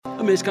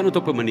'n mens kan dit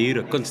op 'n manier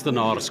 'n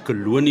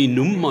kunstenaarskolonie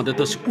noem, maar dit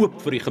is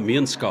oop vir die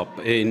gemeenskap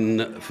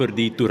en vir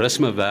die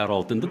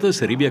toerismewêreld. En dit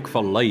is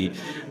Riebeekvallei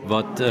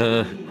wat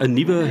 'n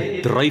nuwe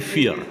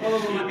dryfveer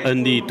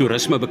in die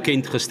toerisme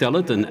bekend gestel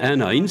het,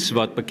 en Heyns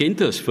wat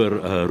bekend is vir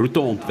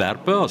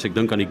roeteontwerpe. As ek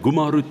dink aan die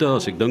Ghoemaroete,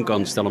 as ek dink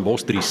aan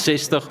Stellenbosch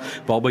 360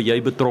 waarby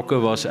jy betrokke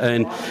was,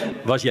 en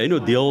was jy nou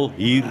deel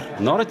hier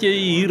nadat jy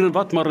hier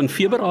maar in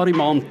Februarie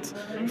maand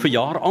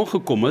verjaar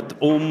aangekom het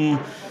om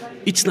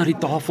iets na die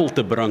tafel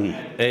te bring,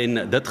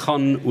 en dit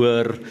gaan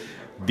oor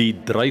die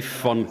dryf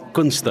van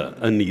kunste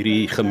in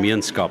hierdie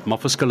gemeenskap, maar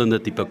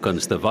verskillende tipe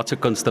kunste. Watse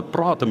kunste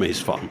praat 'n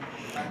mens van?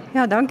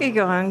 Ja, dankie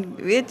Johan.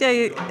 Weet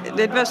jy,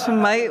 dit was vir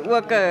my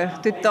ook 'n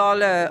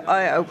totale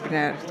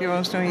eye-opener. Toe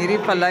ons nou hierdie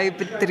vallei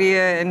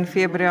betree in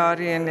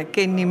Februarie en ek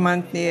ken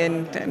niemand nie,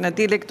 en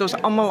natuurlik het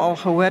ons almal al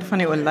gehoor van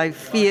die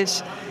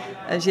olyffees.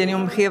 As jy in die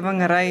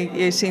omgewing ry,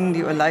 jy sien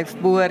die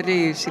olyfboorde,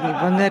 jy sien die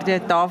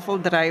wingerde,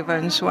 tafeldrywe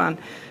en so aan.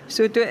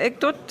 So toe ek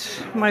tot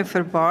my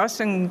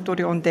verbasing tot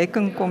die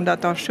ontdekking kom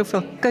dat daar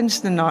soveel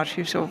kunstenaars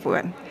hier so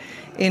woon.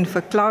 En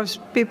vir Klaus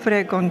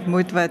Pieprek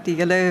ontmoet wat die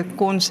hele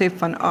konsep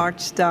van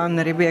Art Town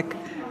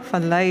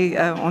Riebeekvallei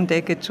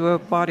ontdek het so 'n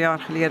paar jaar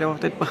gelede of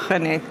dit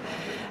begin het.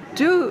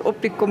 Toe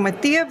op die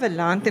komitee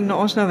beland en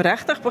ons nou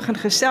regtig begin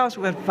gesels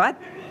oor wat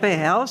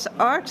behels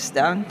Art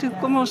Town, toe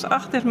kom ons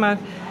agter maar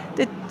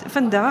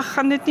vandag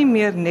gaan dit nie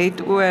meer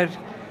net oor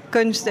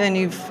kunste in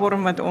die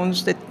vorm wat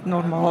ons dit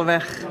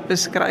normaalweg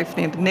beskryf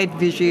nie, net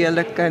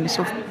visuele kuns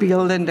of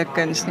beeldende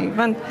kuns nie,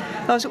 want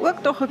daar's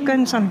ook tog 'n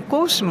kuns aan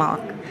kos maak.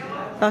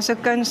 Daar's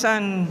 'n kuns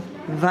aan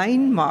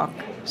wyn maak.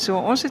 So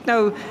ons het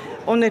nou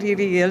onder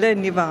hierdie hele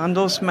nuwe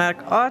handelsmerk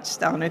Art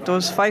Town het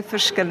ons 5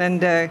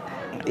 verskillende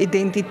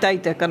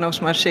identiteite, kan ons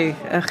maar sê,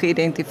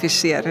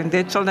 geïdentifiseer. En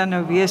dit sal dan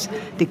nou wees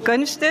die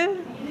kunste,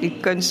 die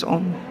kuns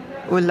om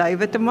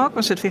olywe te maak.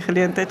 Ons het die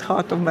geleentheid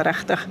gehad om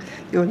regtig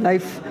die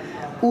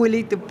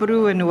olyfolie te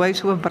proe en hoe hy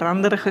so 'n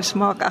branderige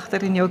smaak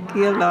agter in jou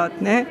keel laat,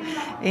 né?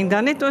 En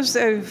dan het ons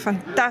 'n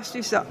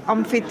fantastiese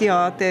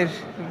amfitheater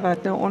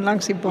wat nou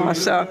onlangs die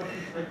Basa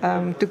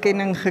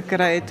toekenning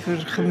gekry het vir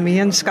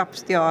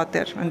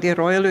gemeenskapsteater. Want die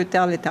Royal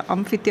Hotel het 'n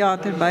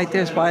amfitheater buite,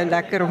 is baie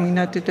lekker om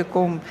hiernatoe te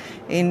kom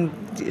en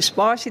die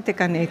spasie te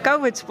kan hê,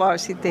 COVID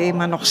spasie te hê,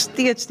 maar nog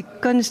steeds die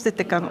kunste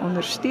te kan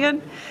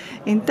ondersteun.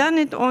 En dan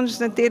het ons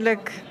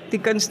natuurlik die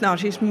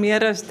kunstenaars, hier's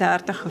meer as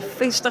 30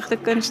 gevestigde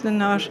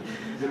kunstenaars,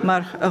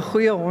 maar 'n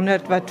goeie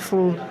 100 wat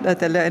voel dat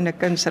hulle in 'n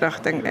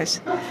kunsrigting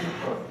is.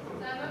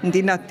 En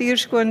die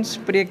natuurskoon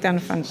spreek dan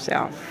van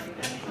self.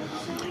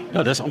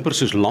 Ja, dis amper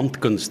soos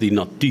landkuns, die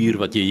natuur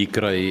wat jy hier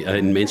kry,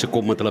 en mense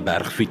kom met hulle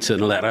bergfietsse en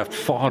hulle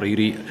ervaar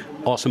hierdie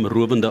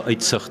asemrowende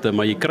uitsigte,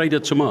 maar jy kry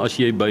dit sommer as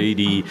jy by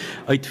die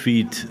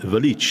Uitvind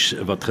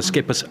village wat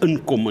geskep is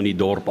inkom in die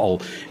dorp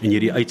al, en jy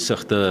die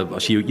uitsigte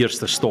as jy jou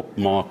eerste stop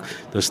maak,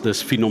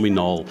 dis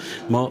fenomenaal.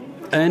 Maar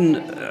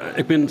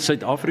ek meen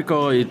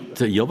Suid-Afrika het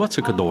heelwat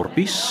sulke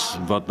dorpies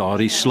wat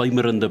daardie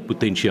sluimerende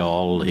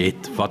potensiaal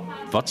het.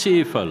 Wat sê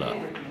jy vir hulle?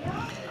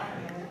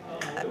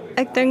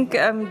 Ek dink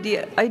die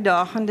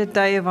uitdagende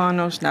tye waarin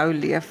ons nou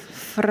leef,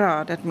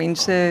 vra dat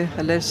mense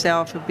hulle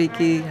self 'n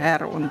bietjie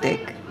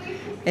herontdek.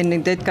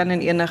 En dit kan in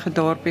enige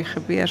dorpie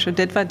gebeur. So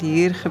dit wat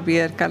hier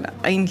gebeur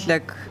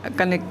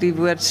kan ek die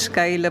woord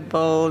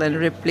scalable en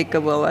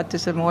replicable, wat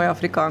is 'n mooi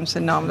Afrikaanse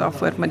naam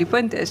daarvoor, maar die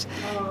punt is,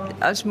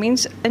 as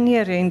mens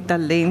inherent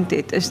talent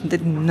het, is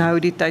dit nou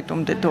die tyd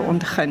om dit te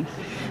ontgin.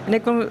 En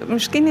ek wil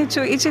miskien net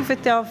so ietsie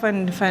vertel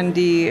van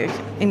die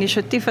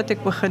inisiatief wat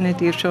ek begin het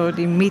hier, so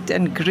die meet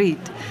and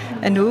greet.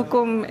 En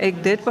hoekom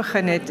ek dit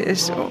begin het,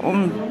 is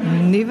om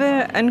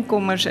nuwe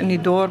inkommers in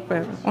die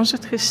dorpe. Ons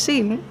het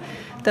gesien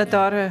dat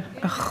daar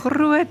 'n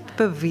groot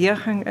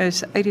beweging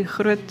is uit die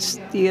groot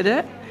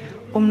stede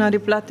om na die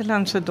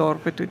plattelandse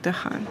dorpe toe te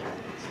gaan.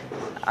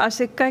 As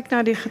ek kyk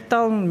na die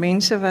getal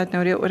mense wat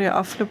nou oor die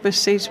afgelope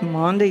 6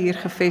 maande hier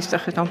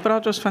gevestig het, dan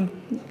praat ons van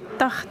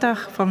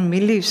 80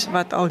 families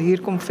wat al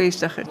hier kom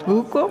vestig het.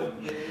 Hoekom?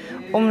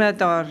 Omdat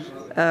daar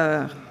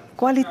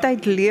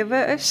kwaliteit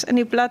lewe is in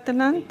die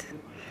platteland.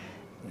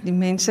 Die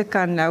mense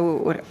kan nou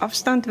oor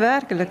afstand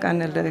werk, hulle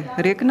kan hulle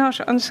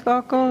rekenaars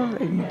aanskakel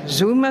en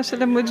Zoom as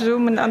hulle moet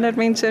Zoom en ander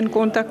mense in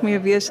kontak mee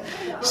wees.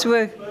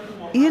 So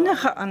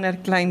enige ander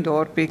klein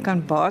dorpie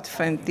kan baat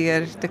vind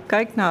deur te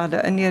kyk na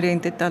hulle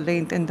inherente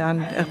talent en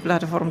dan 'n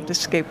platform te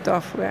skep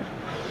daarvoor.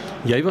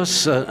 Jy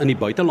was in die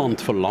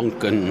buiteland vir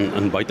lank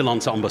in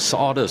buitelandse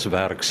ambassades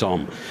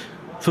werksaam.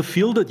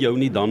 Verveel dit jou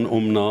nie dan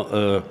om na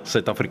 'n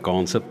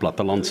Suid-Afrikaanse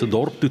plattelandse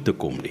dorp toe te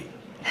kom nie?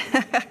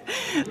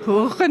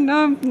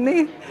 Hoegenaamd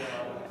nie.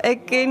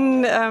 Ek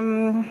ken,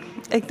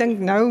 ek dink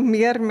nou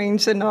meer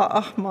mense na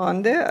 8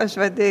 maande as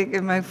wat ek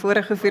in my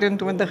vorige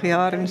 24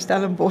 jaar in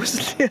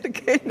Stellenbosch leer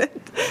ken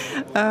het.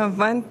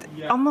 Want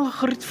almal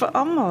groet vir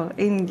almal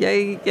en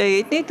jy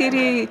het net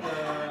hierdie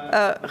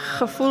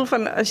gevoel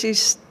van as jy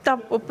stap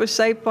op 'n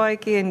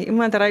sypaadjie en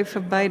iemand ry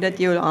verby dat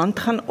jy jou hand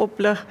gaan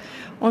oplig.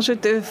 Ons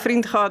het 'n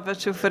vriend gehad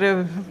wat so vir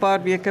 'n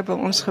paar weke by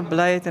ons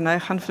gebly het en hy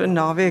gaan vir 'n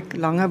naweek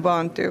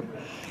Langebaan toe.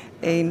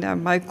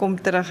 En hy kom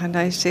terug en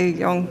hy sê,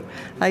 jong,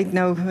 hy het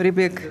nou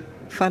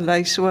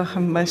Riebeekvallei so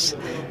gemis,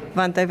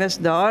 want hy was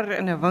daar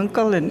in 'n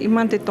winkel en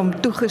iemand het hom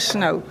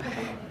toegesnou.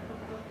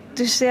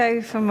 Toe sê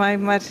hy vir my,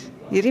 maar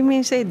hierdie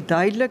mense het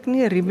duidelik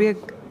nie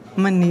Riebeek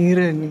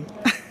maniere nie.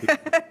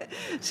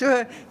 So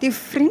die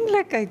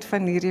vriendelikheid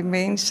van hierdie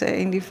mense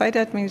en die feit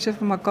dat mense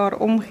vir mekaar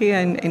omgee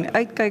en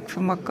uitkyk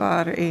vir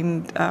mekaar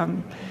en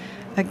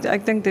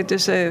ek dink dit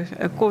is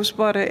 'n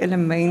kosbare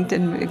element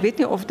en ek weet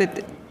nie of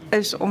dit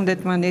is om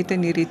dit maar net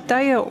in hierdie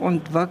tye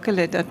ontwikkel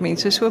het dat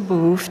mense so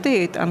behoefte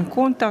het aan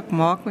kontak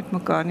maak met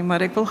mekaar nie,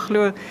 maar ek wil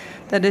glo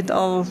dat dit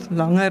al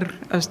langer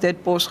as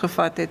dit pos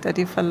gevat het dat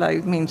die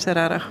vallei mense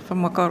regtig vir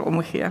mekaar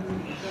omgee.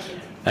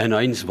 En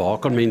Heyns, waar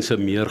kan mense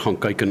meer gaan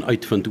kyk en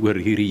uitvind oor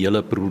hierdie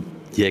hele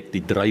projek,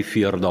 die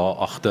dryfveer daar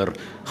agter?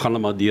 Gaan hulle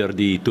maar deur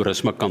die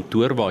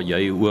toerismekantoor waar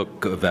jy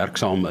ook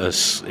werksaam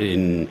is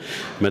en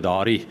met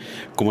daardie,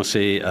 kom ons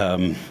sê,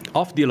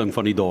 afdeling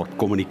van die dorp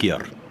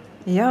kommunikeer.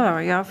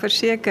 Ja,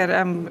 verseker.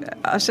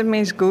 As 'n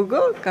mens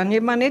Google, kan jy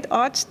maar net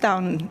Art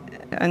Town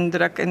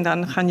indruk en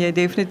dan gaan jy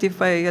definitief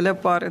by 'n hele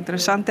paar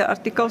interessante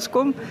artikels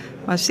kom,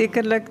 maar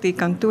sekerlik die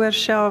kantoor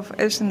self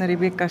is in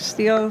Riebeek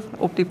Kasteel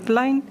op die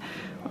plein.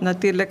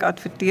 Natuurlik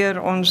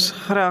adverteer ons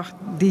graag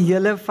die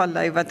hele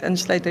vallei wat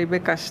insluit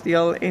Riebeek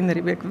Kasteel en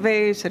Riebeek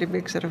Wes,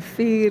 Riebeek se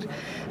rivier.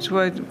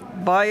 So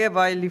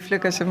baie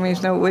lieflik as 'n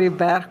mens nou oor die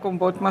berg kom,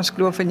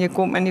 Botmaskloof en jy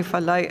kom in die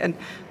vallei in.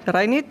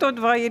 Ry net tot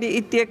waar jy die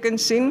i-teken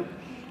sien.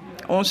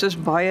 Ons is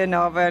baie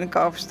naby aan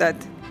Kaapstad.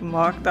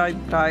 Maak daai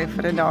draai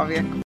vir 'n naweek.